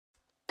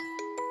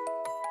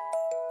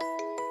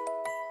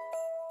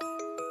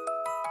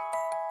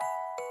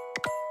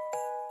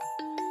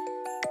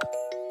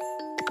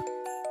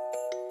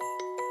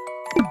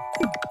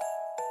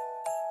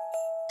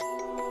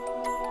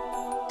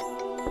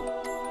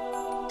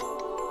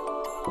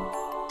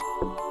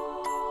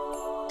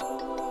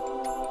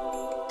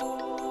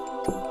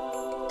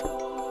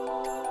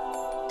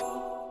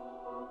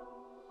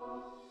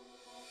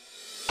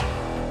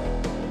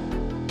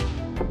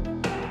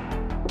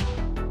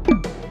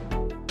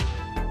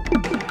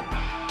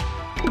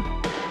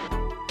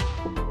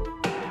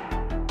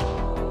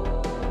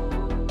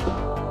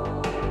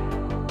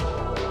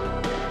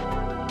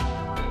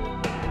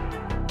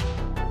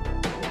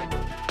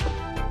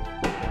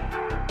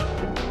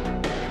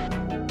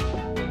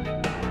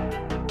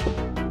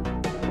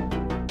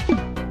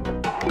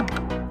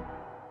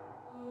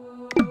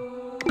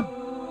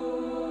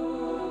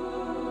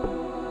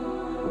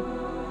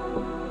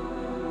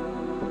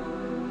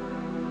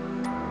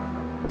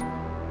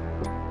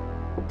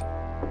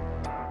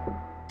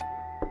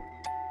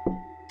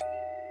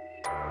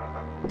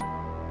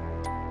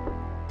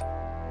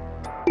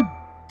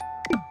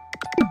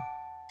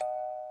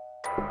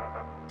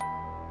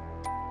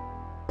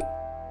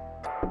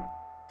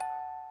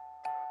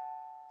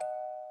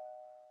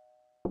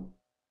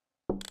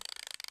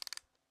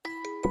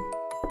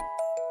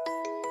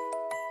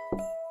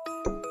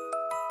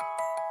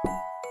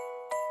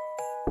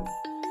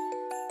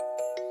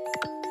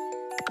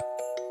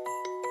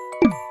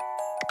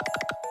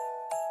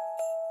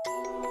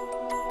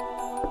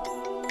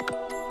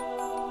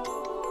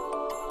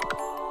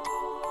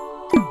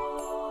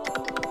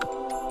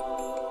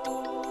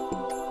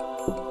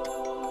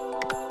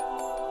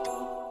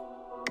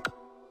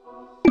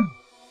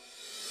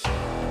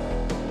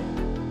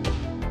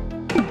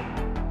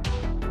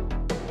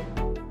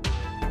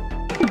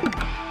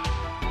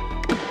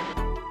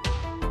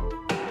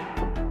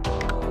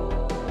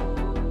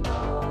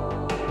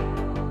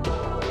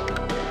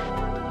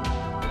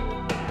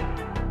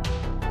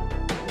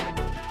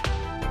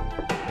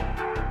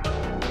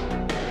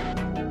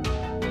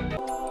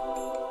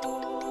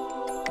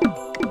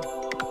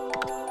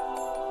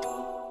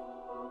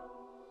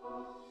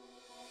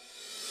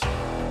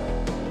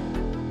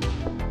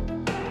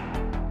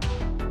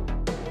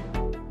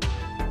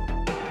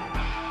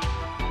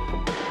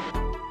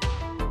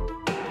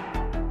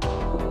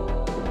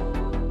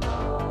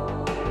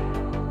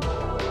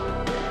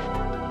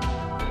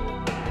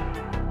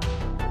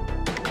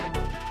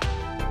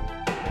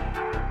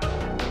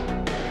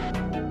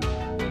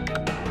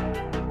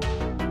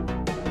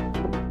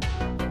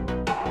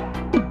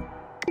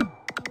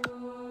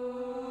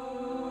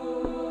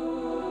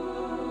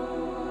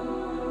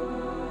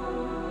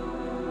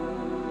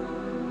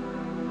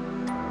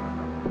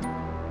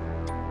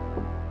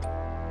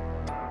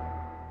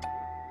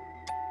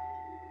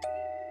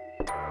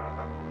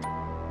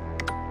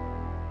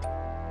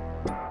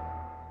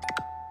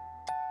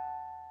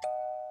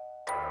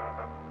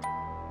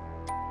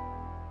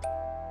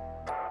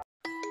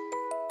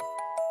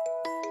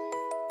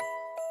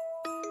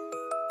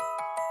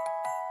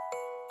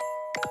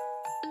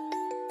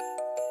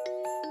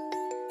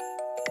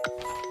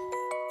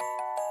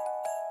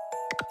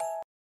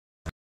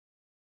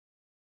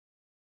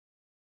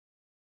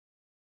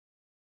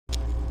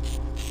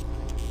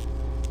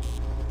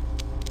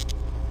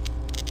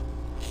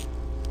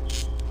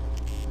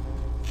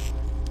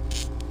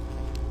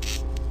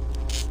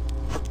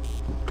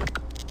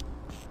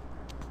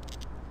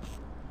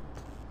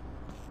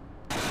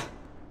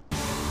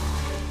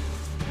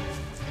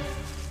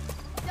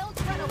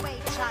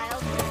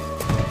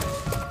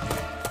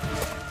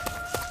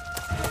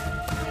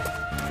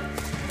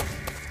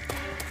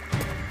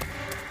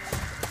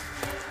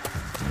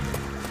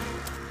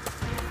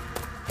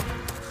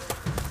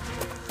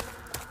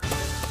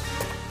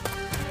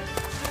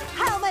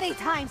many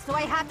times do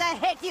I have to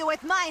hit you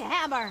with my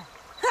hammer?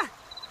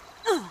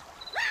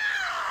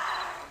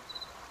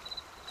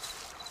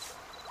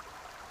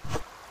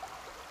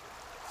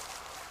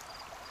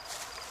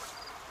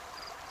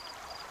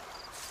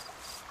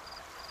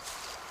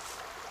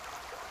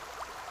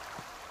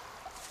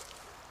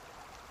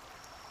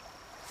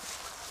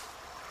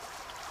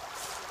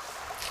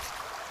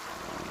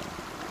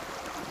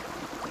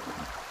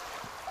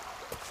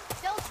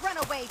 Don't run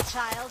away,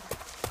 child.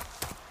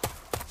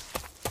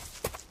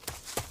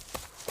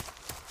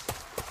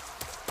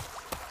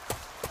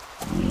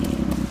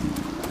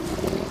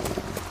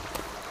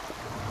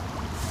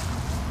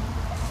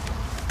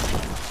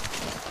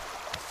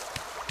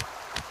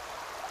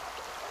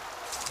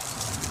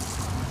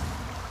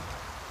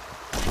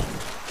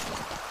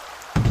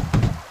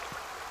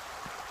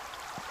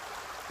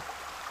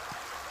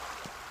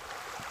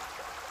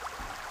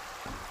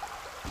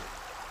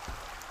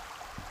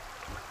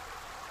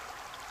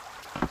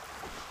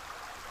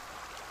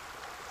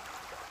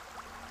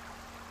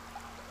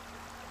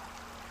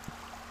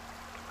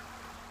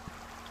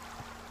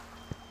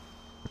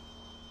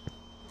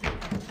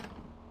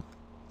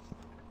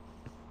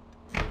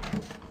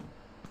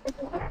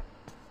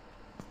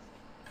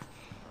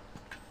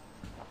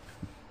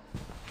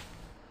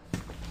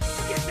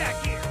 Get back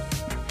here!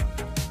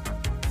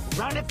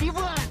 Run if you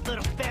want,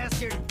 little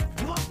bastard!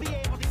 You won't be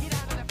able to get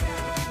out of the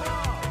factory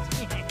walls!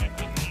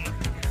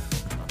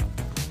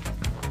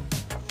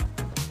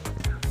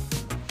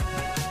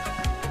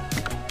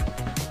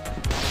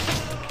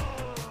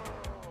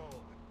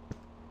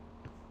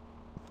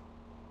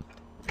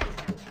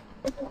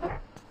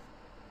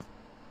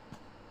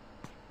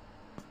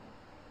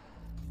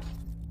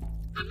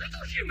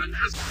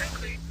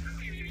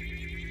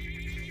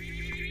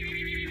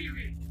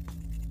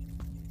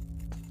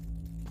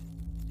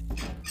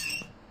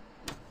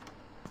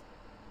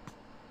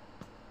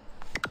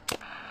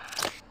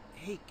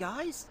 Hey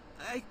guys,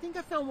 I think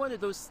I found one of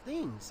those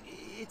things.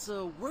 It's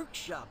a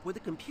workshop with a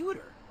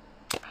computer.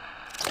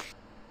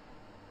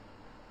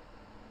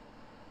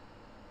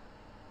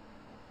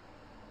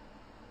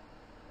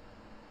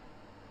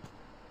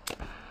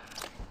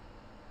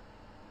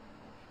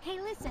 Hey,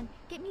 listen,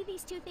 get me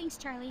these two things,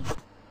 Charlie.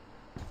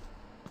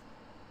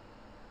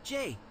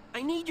 Jay,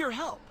 I need your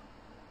help.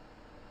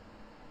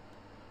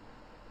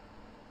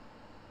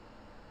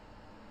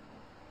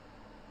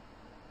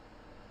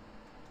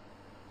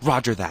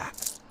 Roger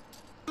that.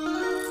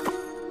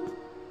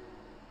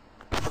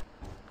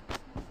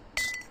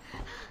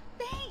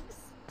 Thanks!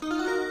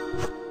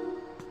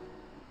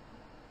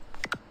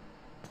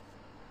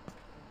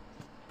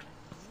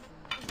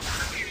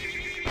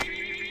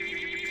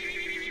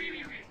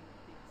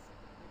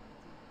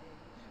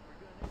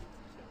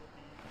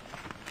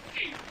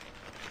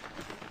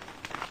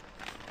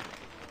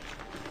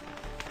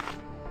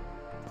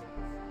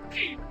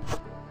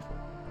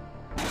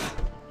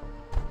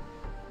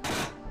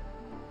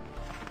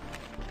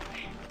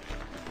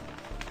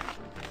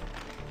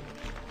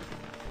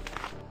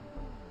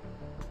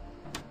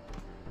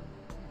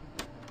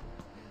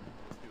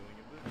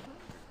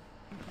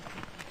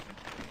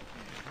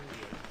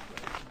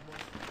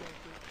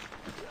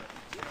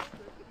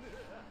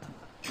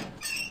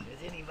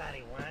 Is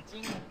anybody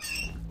watching?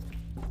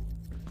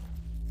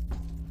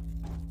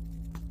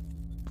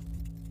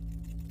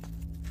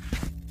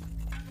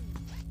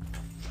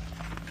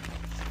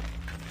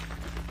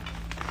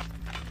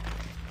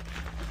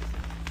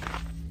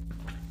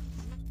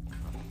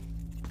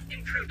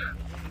 Intruder!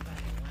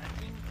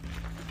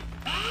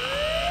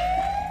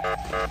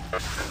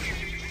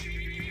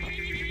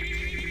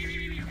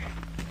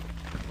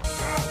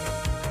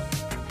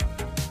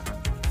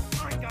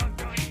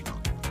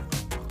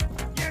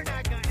 You're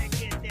not gonna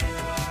get that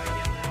far,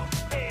 you little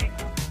pig!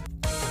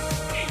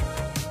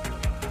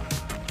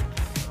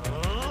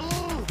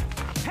 Oh!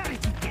 How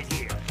did you get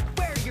here?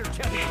 Where are your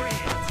chubby friends?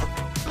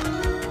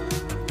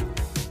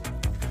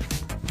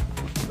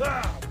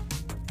 Ah!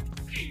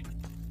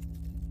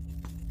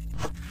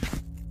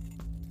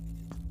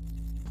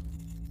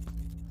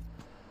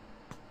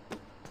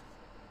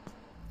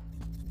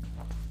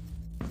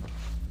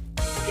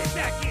 Get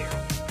back here!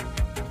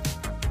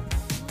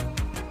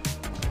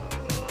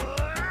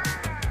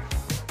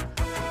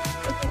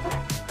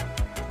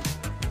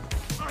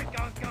 Oink,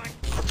 oink, oink.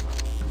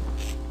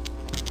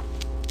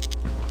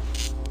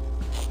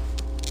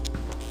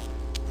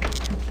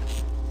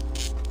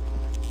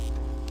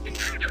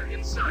 Intruder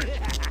inside!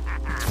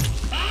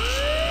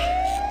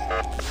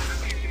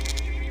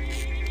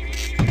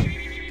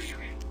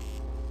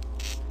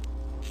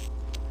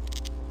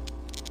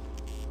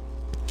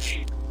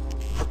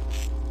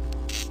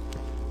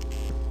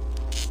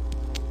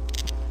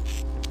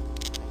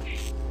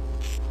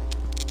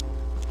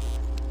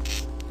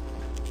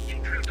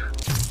 Intruder!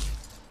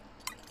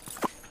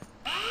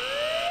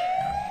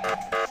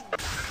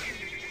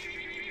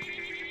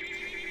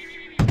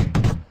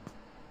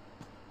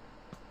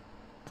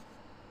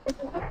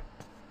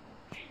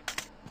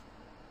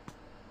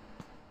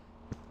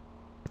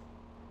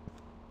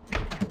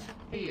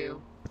 Hey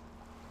you.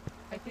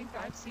 I think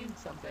I've seen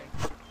something.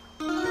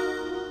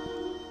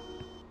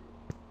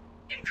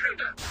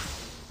 Intruder!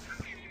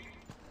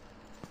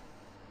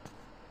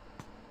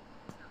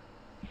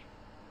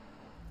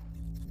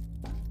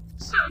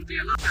 Sound the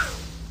alarm!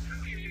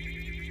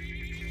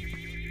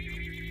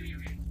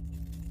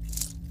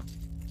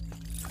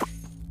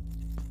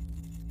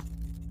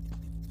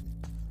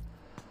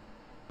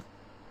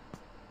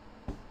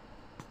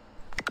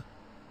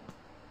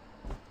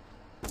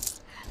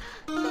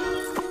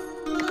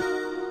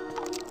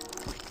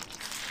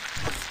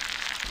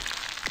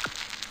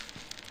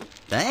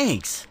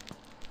 Thanks.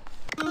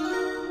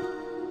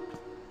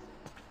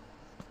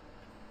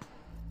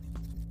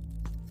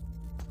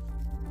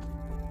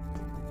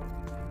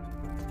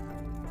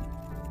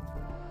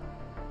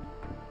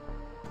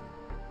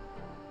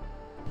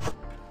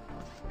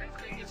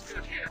 Everything is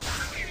good here.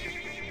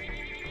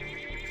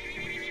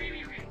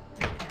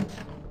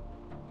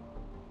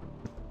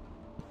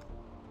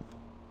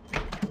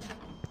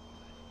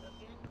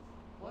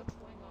 What's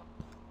going on?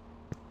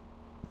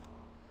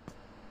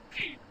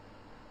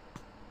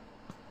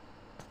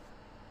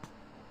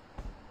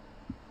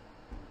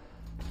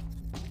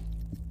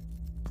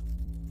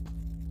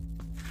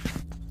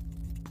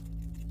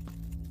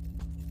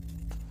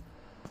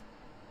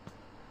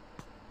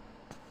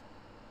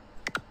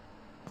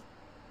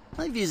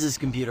 I've used this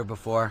computer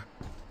before.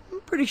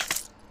 I'm pretty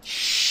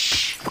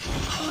Shh.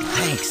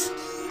 Thanks.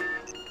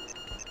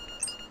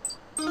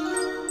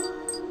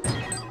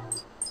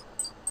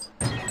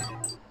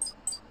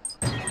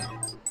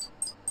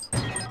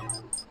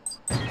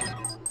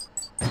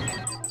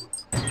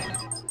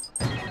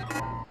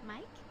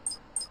 Mike?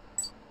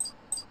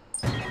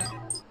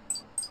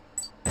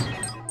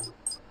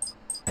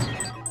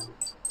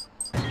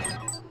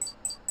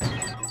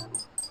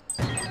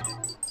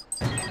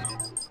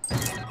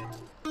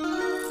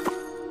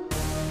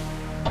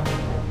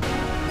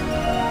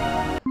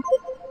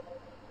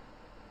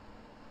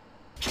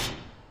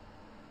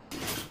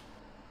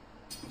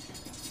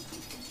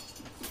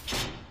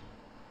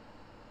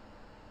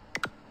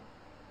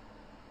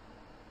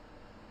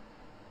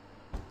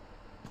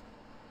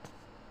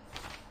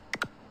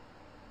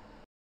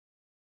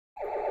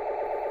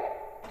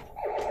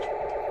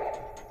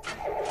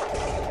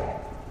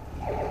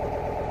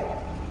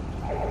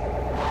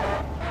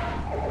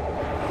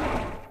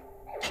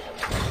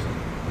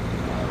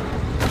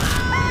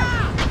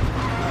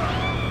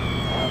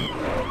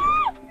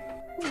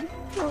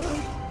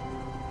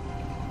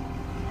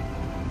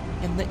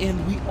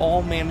 and we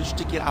all managed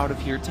to get out of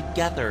here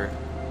together.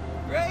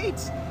 Great!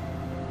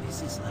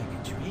 This is like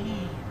a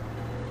dream.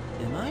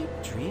 Am I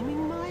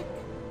dreaming, Mike?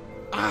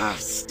 Ah,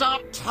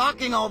 stop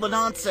talking all the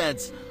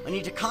nonsense. I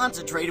need to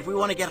concentrate if we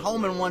want to get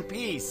home in one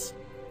piece.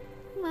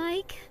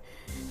 Mike,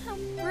 how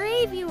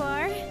brave you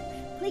are.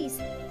 Please,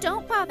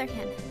 don't bother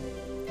him.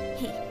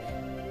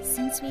 Hey,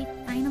 since we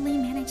finally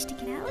managed to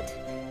get out,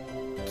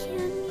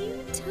 can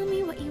you tell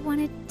me what you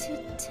wanted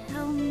to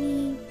tell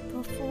me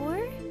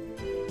before?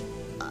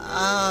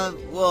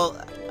 Well,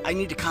 I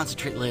need to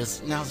concentrate,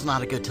 Liz. Now's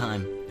not a good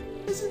time.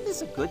 Isn't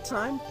this a good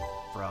time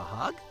for a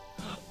hug?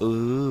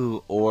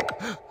 Ooh, or...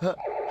 Huh?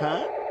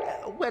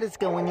 What is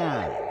going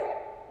on?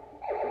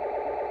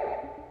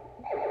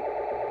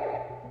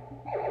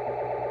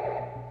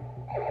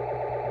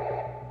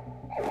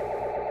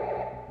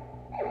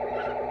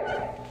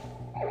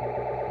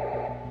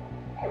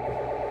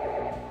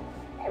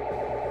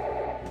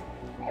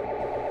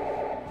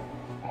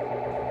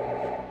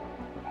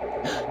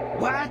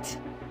 What?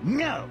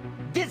 No,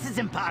 this is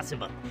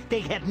impossible.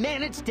 They have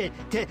managed to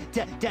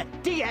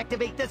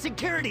deactivate the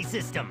security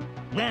system.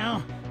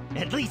 Well,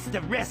 at least the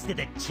rest of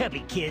the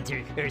chubby kids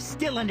are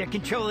still under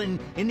control in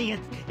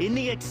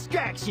the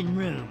extraction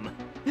room.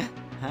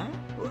 Huh?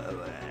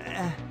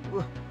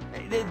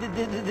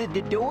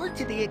 The door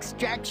to the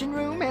extraction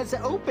room has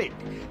opened.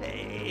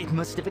 It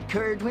must have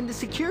occurred when the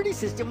security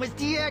system was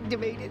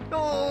deactivated.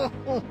 Oh.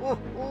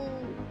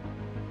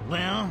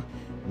 Well,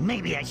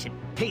 maybe I should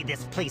pay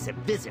this place a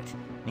visit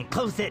and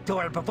close that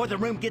door before the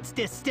room gets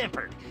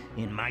distempered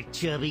and my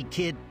chubby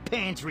kid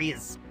pantry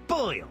is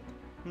spoiled.